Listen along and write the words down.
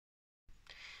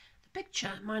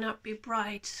picture might not be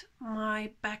bright,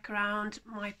 my background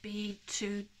might be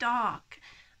too dark,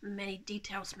 many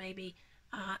details maybe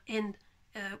in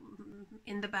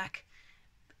the back.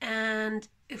 And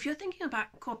if you're thinking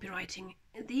about copywriting,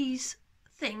 these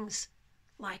things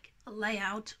like a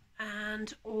layout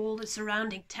and all the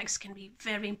surrounding text can be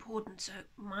very important. So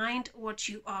mind what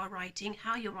you are writing,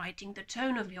 how you're writing, the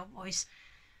tone of your voice.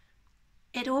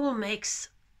 It all makes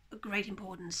a great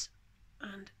importance.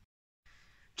 And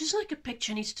just like a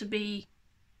picture needs to be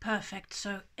perfect,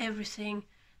 so everything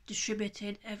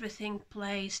distributed, everything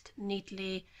placed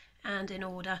neatly and in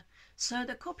order, so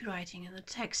the copywriting and the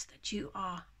text that you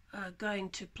are going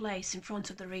to place in front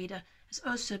of the reader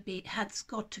has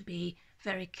got to be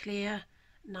very clear,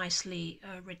 nicely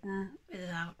written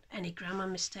without any grammar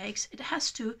mistakes. It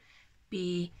has to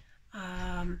be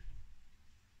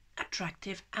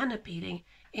attractive and appealing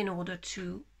in order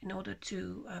to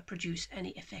produce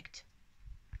any effect.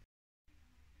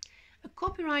 A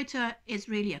copywriter is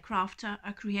really a crafter,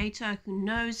 a creator who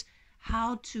knows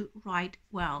how to write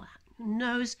well, who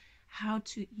knows how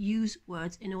to use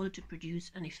words in order to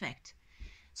produce an effect.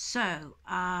 So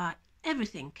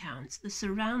everything counts, the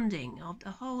surrounding of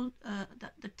the whole,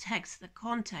 the text, the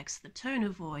context, the tone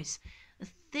of voice, the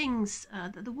things,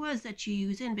 the words that you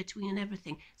use in between and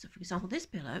everything. So for example, this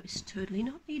pillow is totally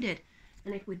not needed.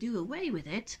 And if we do away with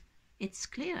it, it's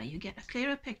clear. You get a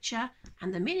clearer picture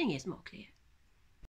and the meaning is more clear.